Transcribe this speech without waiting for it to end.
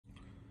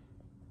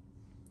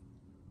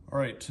All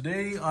right,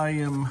 today I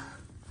am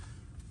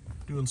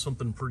doing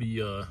something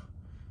pretty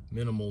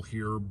minimal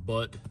here,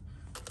 but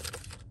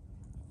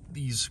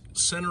these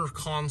center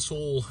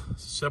console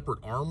separate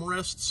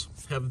armrests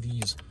have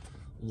these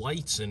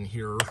lights in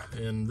here,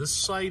 and this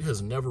side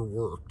has never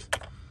worked.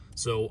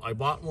 So I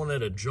bought one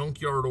at a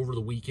junkyard over the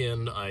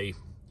weekend. I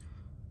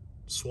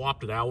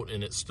swapped it out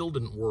and it still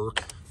didn't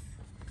work.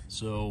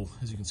 So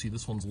as you can see,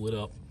 this one's lit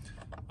up.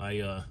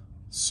 I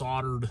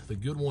soldered the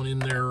good one in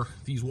there.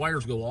 These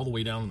wires go all the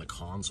way down in the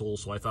console,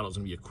 so I thought it was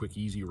gonna be a quick,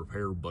 easy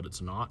repair, but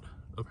it's not,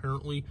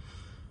 apparently.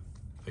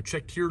 I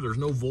checked here, there's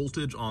no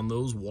voltage on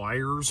those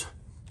wires.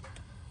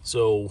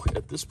 So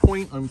at this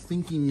point, I'm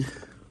thinking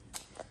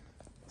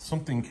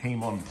something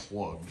came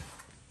unplugged.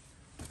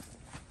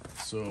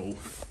 So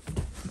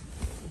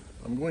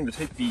I'm going to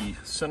take the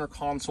center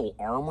console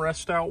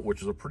armrest out,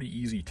 which is a pretty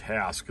easy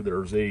task.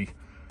 There's a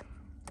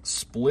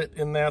split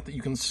in that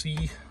you can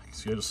see.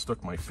 See, I just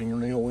stuck my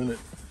fingernail in it.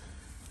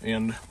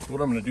 And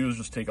what I'm gonna do is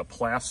just take a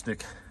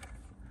plastic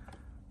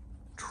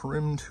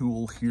trim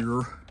tool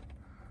here,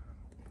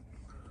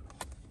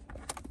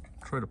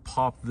 try to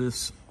pop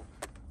this.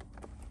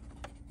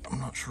 I'm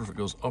not sure if it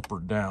goes up or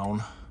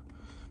down,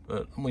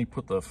 but let me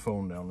put the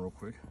phone down real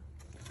quick.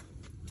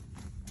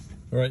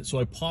 All right, so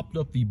I popped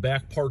up the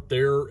back part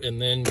there,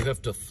 and then you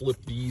have to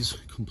flip these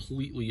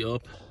completely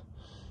up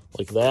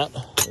like that,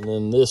 and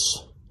then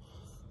this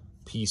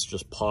piece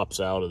just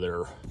pops out of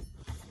there.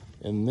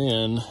 And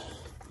then,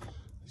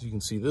 as you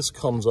can see, this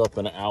comes up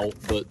and out,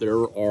 but there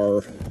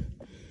are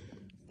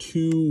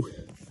two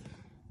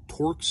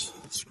Torx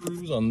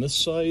screws on this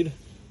side.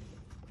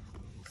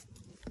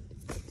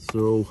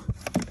 So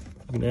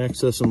you can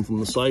access them from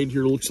the side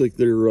here. Looks like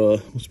they're,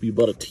 must be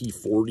about a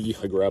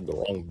T40. I grabbed the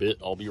wrong bit.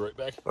 I'll be right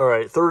back. All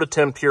right, third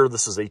attempt here.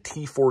 This is a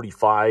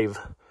T45.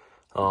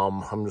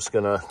 I'm just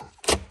gonna,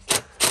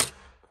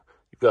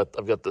 I've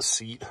got the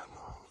seat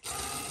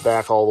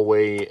back all the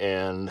way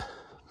and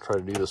try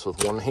to do this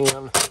with one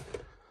hand.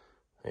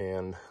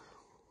 And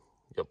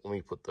yep, let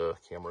me put the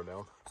camera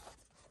down.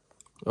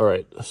 All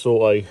right,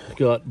 so I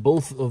got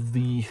both of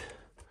the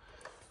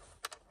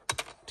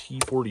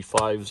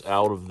T45s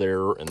out of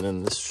there, and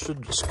then this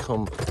should just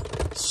come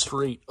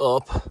straight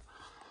up.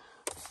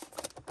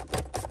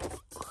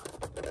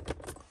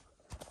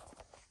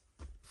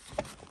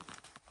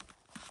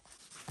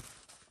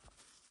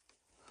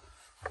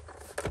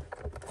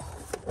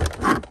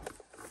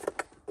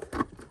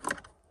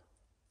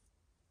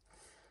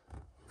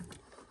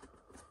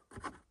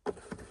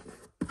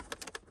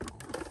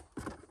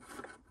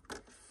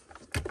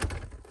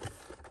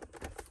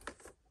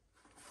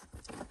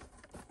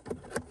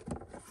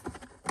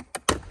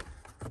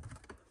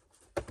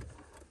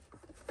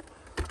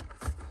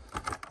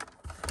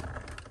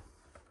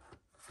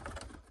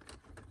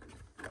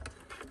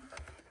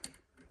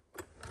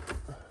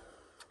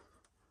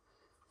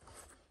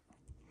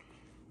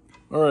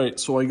 All right,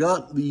 so I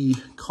got the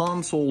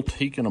console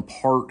taken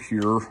apart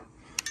here.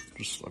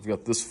 I've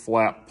got this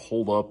flap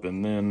pulled up,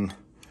 and then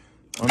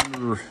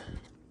under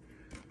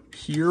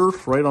here,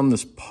 right on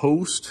this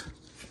post,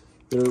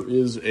 there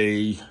is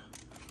a, see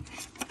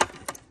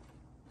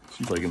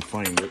if I can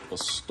find it, a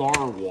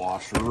star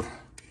washer.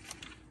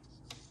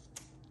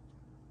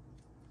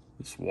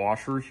 This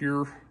washer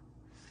here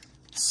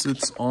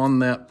sits on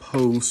that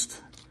post,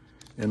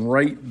 and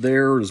right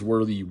there is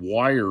where the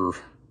wire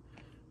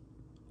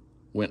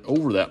went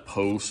over that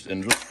post,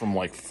 and just from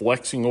like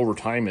flexing over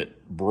time,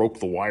 it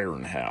broke the wire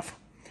in half.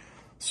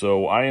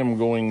 So I am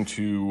going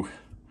to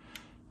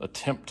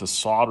attempt to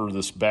solder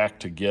this back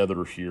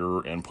together here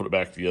and put it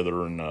back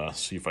together and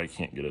see if I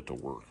can't get it to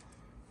work.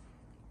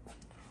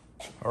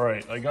 All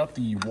right, I got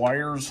the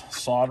wires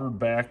soldered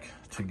back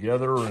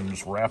together and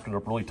just wrapped it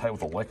up really tight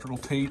with electrical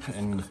tape,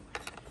 and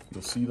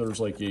you'll see there's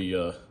like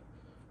a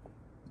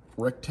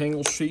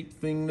rectangle shaped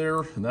thing there,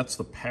 and that's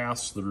the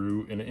pass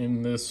through, and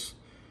in this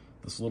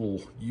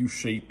little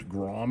U-shaped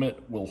grommet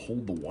will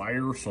hold the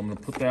wire. So I'm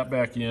gonna put that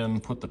back in,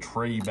 put the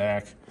tray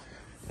back,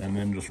 and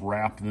then just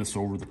wrap this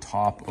over the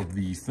top of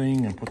the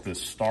thing and put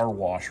this star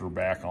washer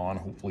back on.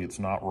 Hopefully it's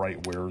not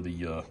right where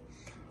the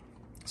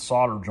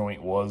solder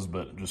joint was,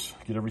 but just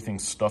get everything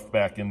stuffed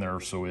back in there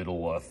so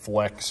it'll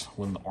flex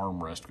when the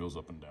armrest goes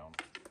up and down.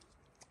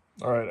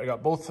 All right, I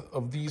got both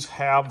of these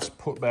halves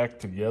put back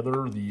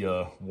together.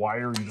 The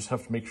wire, you just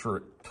have to make sure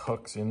it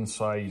tucks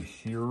inside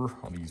here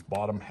on these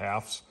bottom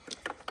halves.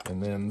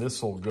 And then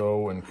this will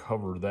go and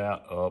cover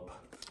that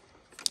up.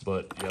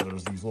 But yeah,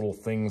 there's these little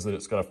things that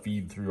it's got to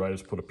feed through. I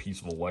just put a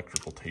piece of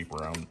electrical tape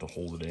around it to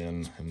hold it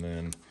in, and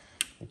then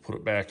we'll put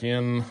it back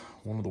in.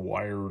 One of the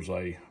wires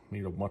I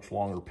need a much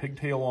longer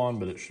pigtail on,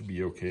 but it should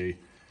be okay.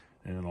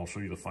 And I'll show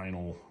you the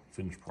final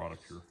finished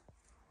product here.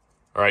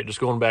 All right, just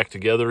going back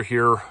together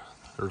here.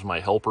 There's my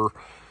helper.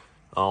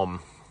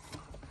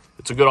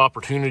 It's a good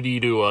opportunity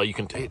to, you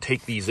can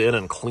take these in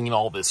and clean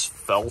all this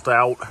felt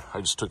out. I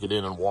just took it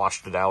in and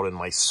washed it out in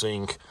my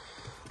sink.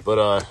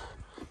 But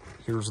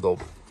here's the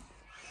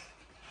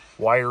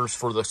wires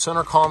for the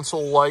center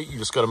console light. You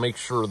just got to make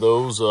sure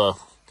those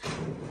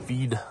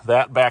feed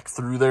that back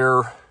through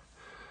there.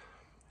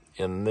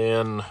 and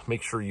then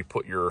make sure you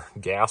put your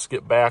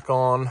gasket back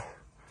on.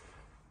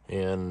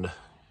 And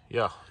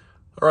yeah.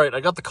 All right, I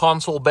got the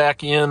console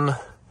back in.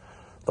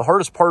 The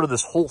hardest part of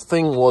this whole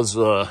thing was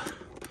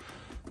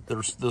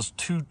there's those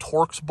 2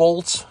 Torx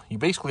bolts. You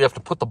basically have to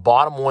put the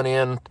bottom one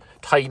in,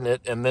 tighten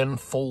it, and then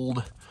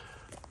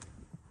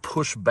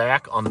push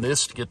back on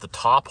this to get the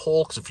top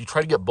hole, because if you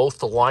try to get both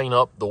to line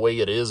up the way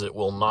it is, it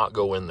will not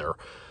go in there.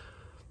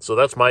 So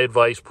that's my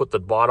advice. Put the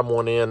bottom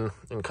one in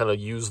and kind of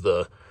use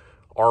the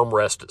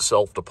armrest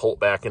itself to pull it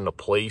back into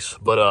place.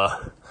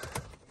 But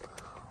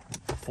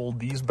fold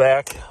these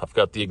back. I've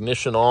got the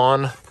ignition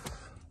on,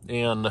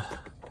 and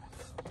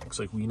looks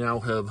like we now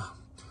have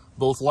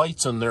both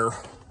lights in there,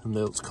 and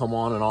those come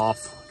on and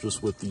off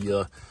just with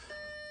the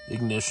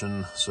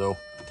ignition. So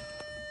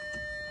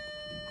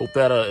hope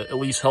that at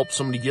least helped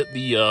somebody get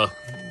the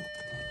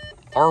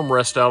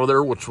armrest out of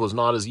there, which was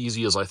not as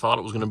easy as I thought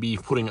it was going to be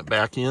putting it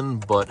back in.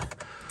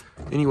 But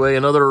anyway,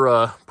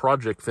 another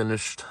project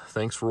finished.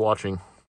 Thanks for watching.